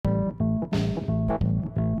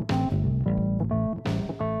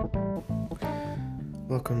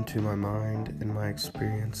Welcome to my mind and my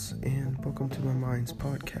experience, and welcome to my mind's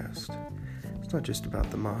podcast. It's not just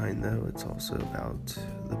about the mind, though, it's also about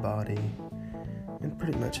the body and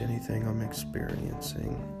pretty much anything I'm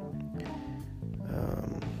experiencing.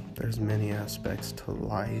 There's many aspects to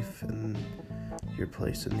life and your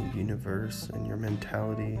place in the universe and your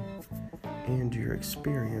mentality and your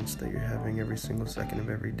experience that you're having every single second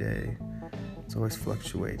of every day. It's always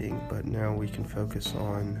fluctuating, but now we can focus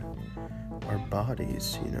on our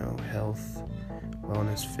bodies, health,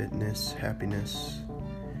 wellness, fitness, happiness.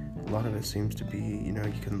 A lot of it seems to be, you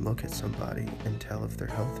can look at somebody and tell if they're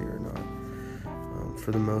healthy or not.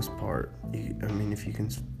 For the most part, if you can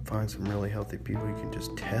find some really healthy people, you can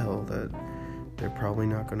just tell that they're probably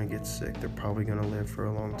not going to get sick. They're probably going to live for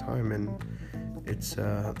a long time, and it's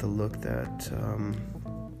the look that,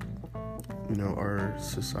 our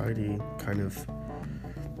society kind of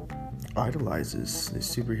idolizes these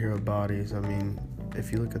superhero bodies.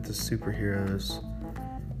 If you look at the superheroes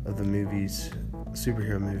of the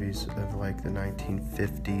superhero movies of like the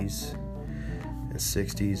 1950s and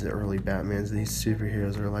 60s, the early Batmans, these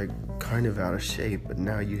superheroes are like kind of out of shape, but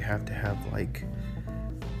now you have to have like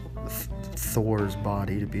Thor's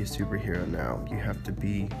body to be a superhero now. You have to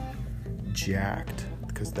be jacked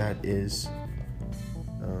because that is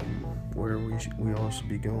where we all should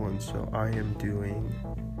be going. So I am doing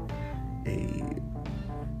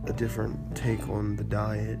a different take on the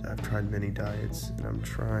diet. I've tried many diets, and I'm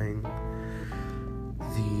trying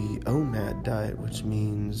the OMAD diet, which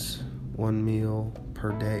means 1 meal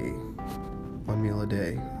per day, 1 meal a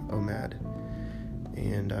day, OMAD.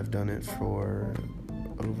 And I've done it for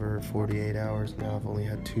over 48 hours now. I've only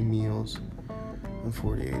had 2 meals in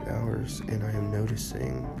 48 hours, and I am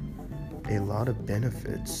noticing a lot of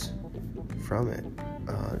benefits from it.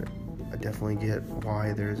 I definitely get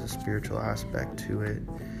why there's a spiritual aspect to it.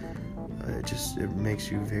 It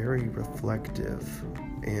makes you very reflective,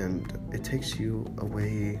 and it takes you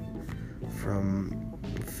away from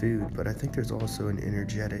food, but I think there's also an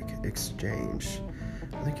energetic exchange.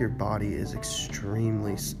 I think your body is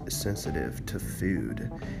extremely sensitive to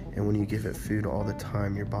food, and when you give it food all the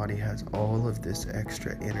time, your body has all of this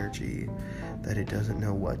extra energy that it doesn't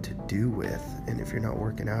know what to do with. And if you're not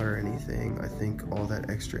working out or anything, I think all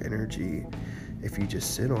that extra energy, if you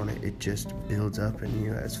just sit on it, it just builds up in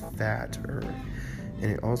you as fat,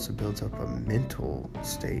 and it also builds up a mental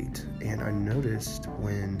state. And I noticed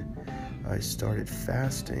when I started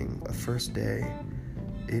fasting, the first day,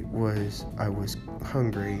 I was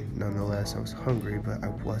hungry. Nonetheless, I was hungry, but I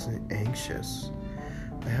wasn't anxious.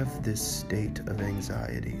 I have this state of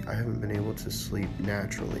anxiety. I haven't been able to sleep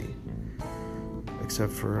naturally,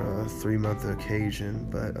 except for a 3-month occasion.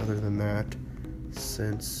 But other than that,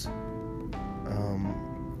 since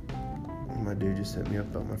my dude just hit me up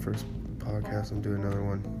about my first podcast, I'm doing another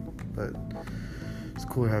one. But it's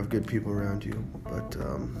cool to have good people around you. But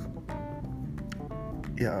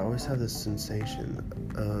I always have this sensation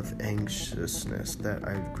of anxiousness that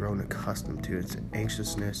I've grown accustomed to. It's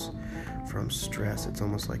anxiousness from stress. It's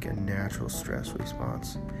almost like a natural stress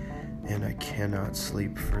response. And I cannot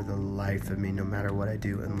sleep for the life of me, no matter what I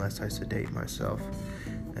do, unless I sedate myself.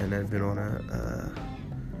 And I've been on a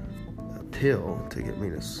pill to get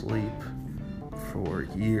me to sleep for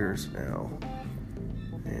years now.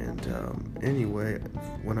 And anyway,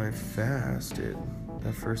 when I fasted,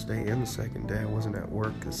 that first day and the second day, I wasn't at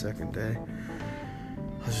work the second day.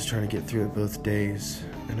 I was just trying to get through it both days,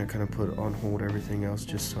 and I kind of put on hold everything else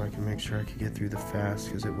just so I can make sure I could get through the fast,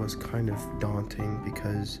 because it was kind of daunting,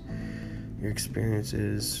 because your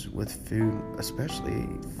experiences with food, especially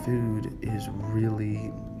food, is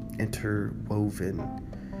really interwoven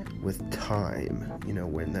with time.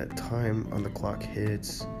 When that time on the clock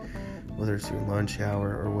hits, whether it's your lunch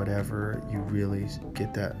hour or whatever, you really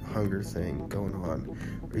get that hunger thing going on,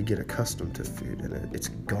 or you get accustomed to food, and it's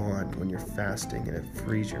gone when you're fasting, and it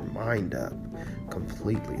frees your mind up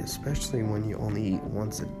completely, especially when you only eat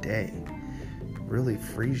once a day. It really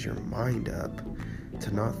frees your mind up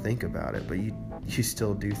to not think about it, but you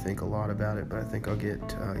still do think a lot about it, but I think I'll get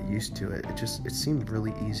used to it. It seemed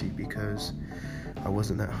really easy because I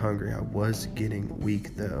wasn't that hungry. I was getting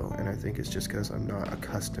weak though, and I think it's just because I'm not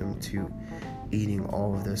accustomed to eating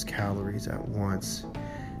all of those calories at once,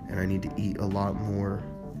 and I need to eat a lot more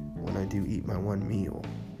when I do eat my 1 meal.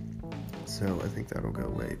 So I think that'll go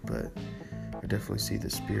away, but I definitely see the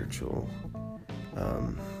spiritual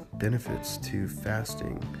benefits to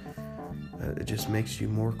fasting. It just makes you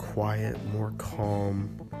more quiet, more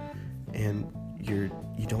calm, and you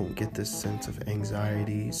don't get this sense of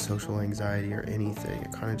anxiety, social anxiety, or anything.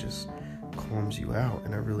 It kind of just calms you out,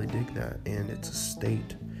 and I really dig that. And it's a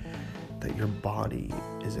state that your body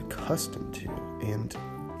is accustomed to. And,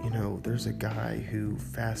 there's a guy who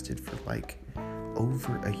fasted for like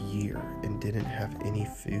over a year and didn't have any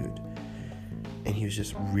food. And he was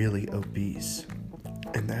just really obese.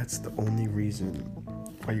 And that's the only reason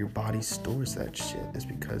why your body stores that shit, is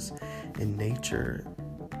because in nature,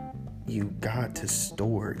 you got to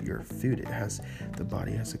store your food. The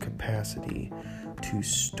body has a capacity to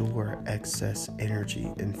store excess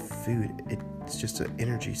energy in food. It's just an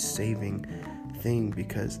energy saving thing,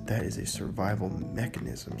 because that is a survival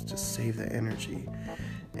mechanism to save the energy.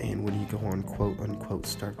 And when you go on quote unquote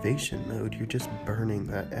starvation mode, you're just burning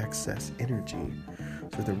that excess energy.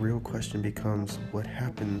 So the real question becomes, what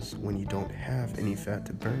happens when you don't have any fat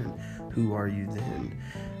to burn? Who are you then?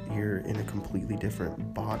 You're in a completely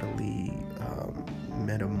different bodily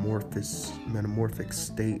metamorphic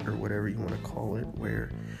state, or whatever you want to call it, where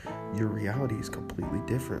your reality is completely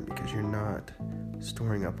different, because you're not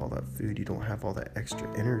storing up all that food. You don't have all that extra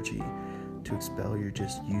energy to expel. You're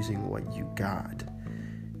just using what you got.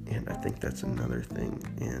 And I think that's another thing.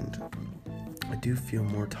 And I do feel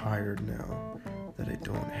more tired now that I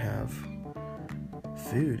don't have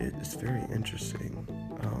food. It's very interesting.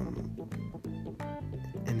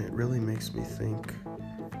 And it really makes me think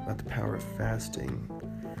about the power of fasting.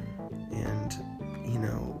 And,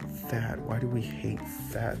 fat. Why do we hate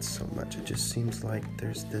fat so much? It just seems like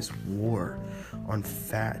there's this war on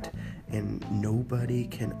fat, and nobody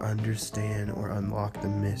can understand or unlock the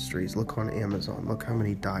mysteries. Look on Amazon. Look how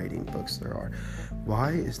many dieting books there are.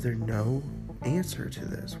 Why is there no answer to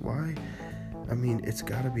this? Why? I mean, it's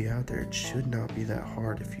got to be out there. It should not be that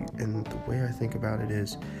hard. And the way I think about it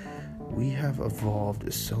is, we have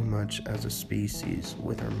evolved so much as a species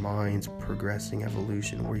with our minds progressing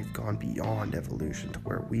evolution. We've gone beyond evolution to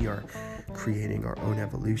where we are creating our own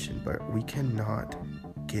evolution, but we cannot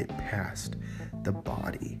get past the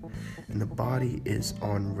body. And the body is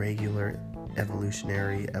on regular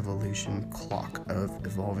evolution clock of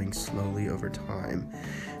evolving slowly over time.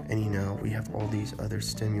 And we have all these other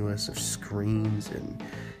stimulus of screens, and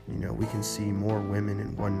we can see more women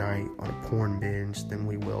in one night on a porn binge than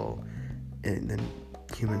we will, and then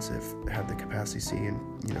humans have had the capacity to see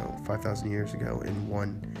in 5,000 years ago in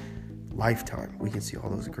one lifetime. We can see all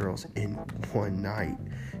those girls in one night.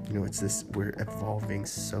 It's this, we're evolving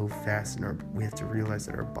so fast, and we have to realize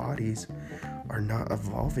that our bodies are not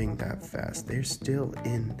evolving that fast. They're still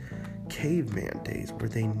in caveman days where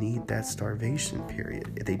they need that starvation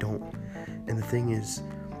period. They don't. And the thing is,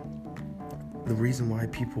 the reason why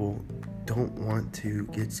people don't want to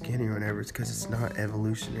get skinny or whatever, it's because it's not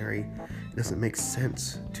evolutionary. It doesn't make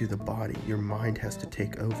sense to the body. Your mind has to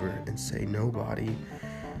take over and say, no, body.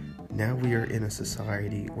 Now we are in a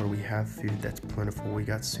society where we have food that's plentiful. We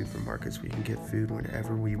got supermarkets. We can get food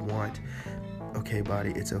whenever we want. Okay,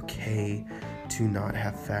 body, it's okay to not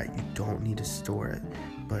have fat. You don't need to store it.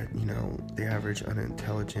 But, the average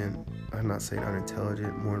unintelligent, I'm not saying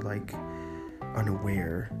unintelligent, more like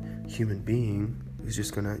unaware human being is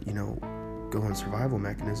just going to, go in survival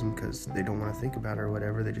mechanism because they don't want to think about it or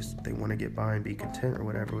whatever. They want to get by and be content or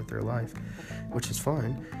whatever with their life, which is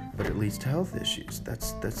fine, but it leads to health issues.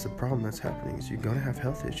 That's the problem that's happening, is you're going to have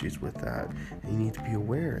health issues with that, and you need to be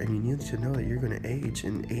aware, and you need to know that you're going to age,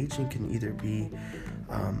 and aging can either be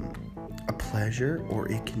a pleasure,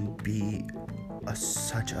 or it can be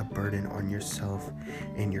such a burden on yourself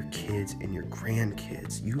and your kids and your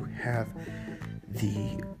grandkids. You have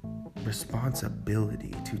the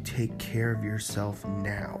responsibility to take care of yourself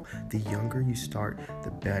now. The younger you start, the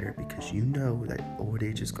better, because you know that old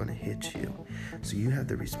age is going to hit you. So you have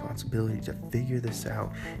the responsibility to figure this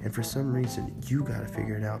out, and for some reason you got to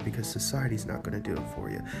figure it out, because society's not going to do it for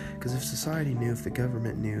you. Because if society knew, if the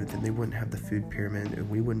government knew, then they wouldn't have the food pyramid, and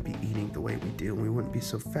we wouldn't be eating the way we do, and we wouldn't be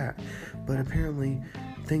so fat. But apparently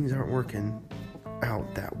things aren't working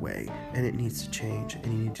out that way, and it needs to change. And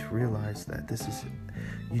you need to realize that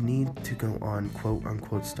you need to go on quote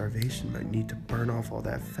unquote starvation, but you need to burn off all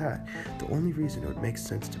that fat. The only reason it would make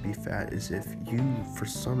sense to be fat is if you for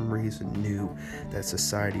some reason knew that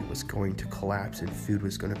society was going to collapse and food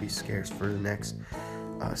was going to be scarce for the next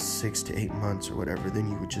 6 to 8 months or whatever. Then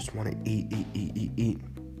you would just want to eat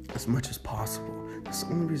as much as possible. That's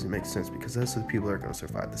the only reason it makes sense, because those are the people that are going to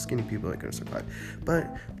survive. The skinny people are going to survive.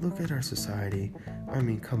 But look at our society. I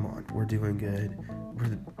mean, come on. We're doing good.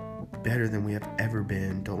 We're better than we have ever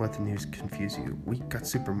been. Don't let the news confuse you. We got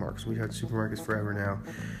supermarkets. We had supermarkets forever now.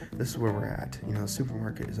 This is where we're at. The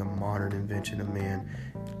supermarket is a modern invention of man,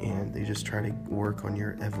 and they just try to work on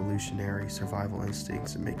your evolutionary survival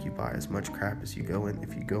instincts and make you buy as much crap as you go in.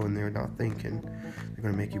 If you go in there not thinking, they're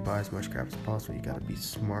going to make you buy as much crap as possible. You got to be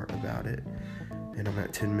smart about it. And I'm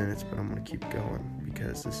at 10 minutes, but I'm going to keep going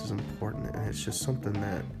because this is important, and it's just something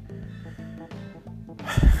that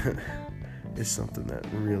is something that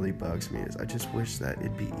really bugs me. Is I just wish that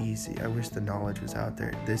it'd be easy. I wish the knowledge was out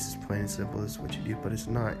there. This is plain and simple. This is what you do, but it's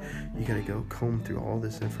not. You got to go comb through all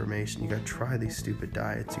this information. You got to try these stupid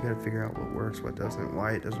diets. You got to figure out what works, what doesn't,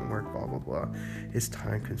 why it doesn't work, blah, blah, blah. It's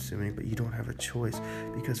time consuming, but you don't have a choice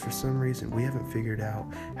because for some reason we haven't figured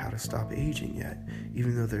out how to stop aging yet,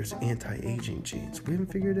 even though there's anti-aging genes. We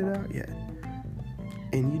haven't figured it out yet.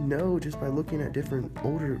 And you know, just by looking at different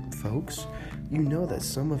older folks, you know that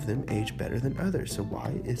some of them age better than others. So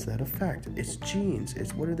why is that a fact? It's genes.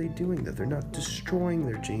 It's what are they doing that they're not destroying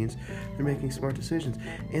their genes. They're making smart decisions.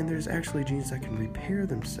 And there's actually genes that can repair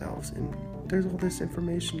themselves. And there's all this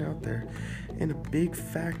information out there. And a big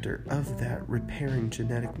factor of that repairing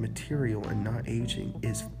genetic material and not aging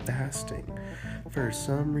is fasting for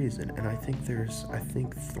some reason. And I think there's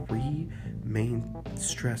 3 main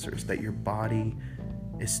stressors that your body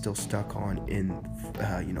is still stuck on in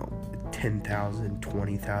 10,000,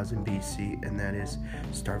 20,000 BC, and that is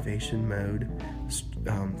starvation mode,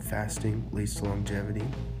 fasting leads to longevity,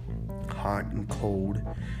 hot and cold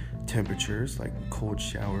temperatures like cold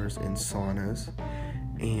showers and saunas,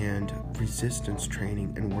 and resistance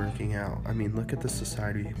training and working out. I mean, look at the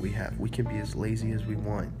society we have. We can be as lazy as we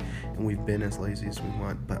want, and we've been as lazy as we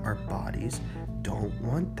want, but our bodies don't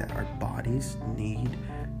want that. Our bodies need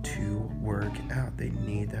to work out. They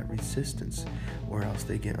need that resistance, or else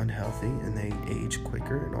they get unhealthy and they age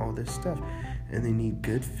quicker and all this stuff. And they need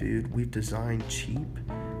good food. We've designed cheap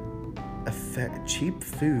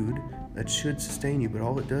food that should sustain you, but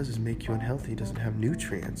all it does is make you unhealthy. It doesn't have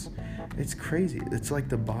nutrients. It's crazy. It's like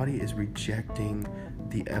the body is rejecting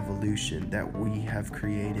the evolution that we have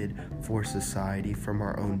created for society from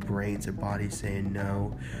our own brains and bodies, saying,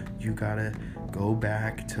 no, you gotta go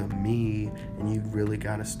back to me, and you really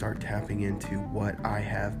gotta start tapping into what I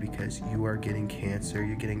have, because you are getting cancer,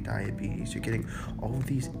 you're getting diabetes, you're getting all of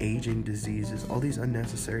these aging diseases, all these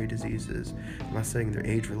unnecessary diseases. I'm not saying they're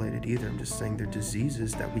age-related either. I'm just saying they're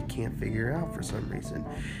diseases that we can't figure out for some reason.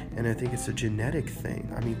 And I think it's a genetic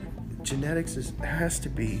thing. I mean, genetics has to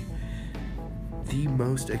be the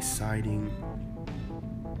most exciting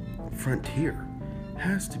frontier.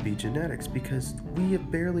 Has to be genetics, because we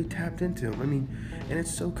have barely tapped into them. I mean, and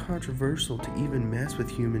it's so controversial to even mess with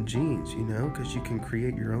human genes, because you can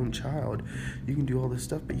create your own child, you can do all this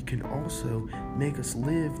stuff, but you can also make us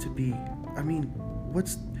live to be, I mean,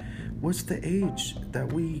 what's the age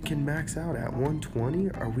that we can max out at? 120?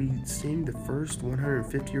 Are we seeing the first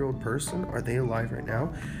 150-year-old person? Are they alive right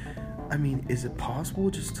now? I mean, is it possible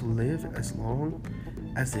just to live as long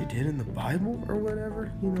as they did in the Bible or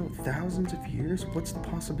whatever? Thousands of years? What's the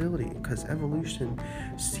possibility? Because evolution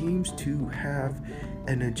seems to have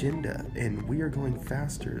an agenda, and we are going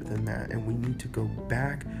faster than that, and we need to go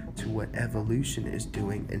back to what evolution is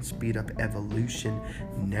doing and speed up evolution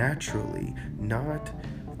naturally, not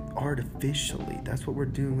artificially. That's what we're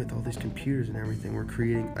doing with all these computers and everything. We're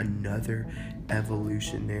creating another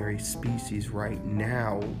evolutionary species right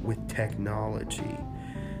now with technology.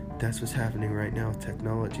 That's what's happening right now with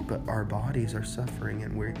technology, but our bodies are suffering,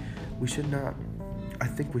 and we should not. I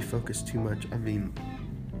think we focus too much. I mean,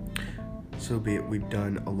 so be it. We've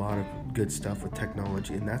done a lot of good stuff with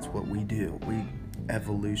technology, and that's what we do. We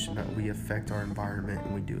affect our environment,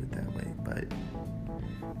 and we do it that way. But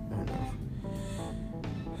I don't know.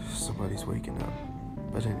 Somebody's waking up.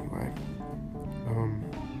 But anyway,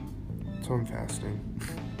 so I'm fasting.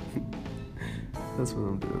 That's what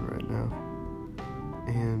I'm doing right now.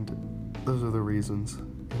 And those are the reasons.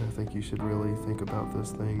 And I think you should really think about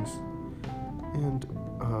those things. And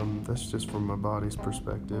that's just from my body's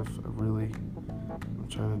perspective. I'm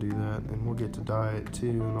trying to do that. And we'll get to diet too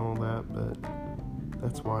and all that, but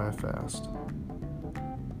that's why I fast.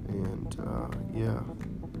 And yeah.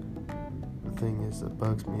 The thing is that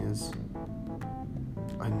bugs me is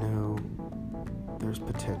I know there's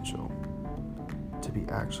potential to be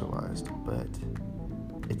actualized, but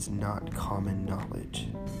it's not common knowledge.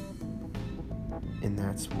 And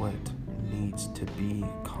that's what needs to be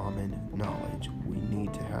common knowledge. We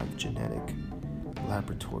need to have genetic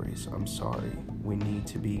laboratories. I'm sorry. We need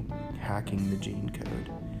to be hacking the gene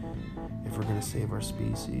code if we're going to save our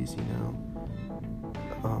species,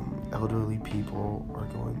 elderly people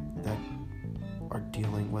that are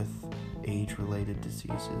dealing with age-related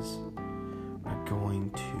diseases are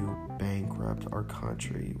going to bankrupt our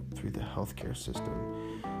country through the healthcare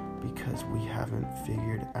system because we haven't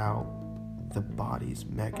figured out the body's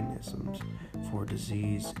mechanisms for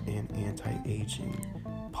disease and anti-aging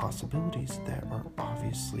possibilities that are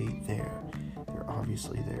obviously there. They're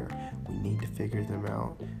obviously there. We need to figure them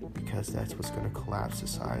out, because that's what's going to collapse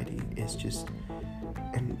society. It's just,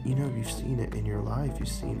 and you've seen it in your life. You've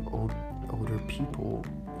seen older people.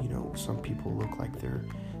 Some people look like they're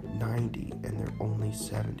 90 and they're only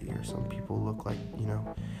 70, or some people look like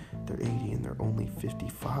they're 80 and they're only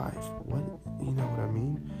 55. You know what I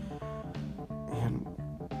mean? And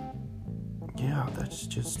yeah, that's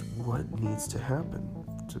just what needs to happen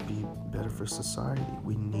to be better for society.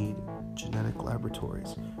 We need genetic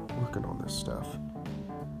laboratories working on this stuff.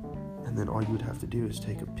 And then all you would have to do is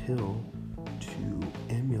take a pill to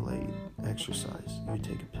emulate exercise. You would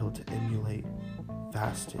take a pill to emulate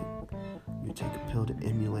fasting. You take a pill to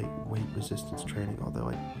emulate weight resistance training, although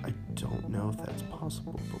I don't know if that's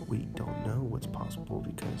possible. But we don't know what's possible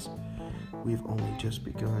because we've only just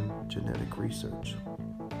begun genetic research.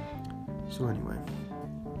 So anyway,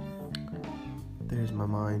 there's my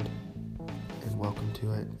mind, and welcome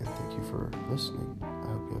to it, and thank you for listening. I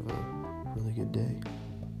hope you have a really good day,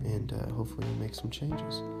 and hopefully you make some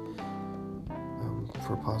changes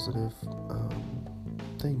for positive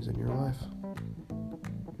things in your life.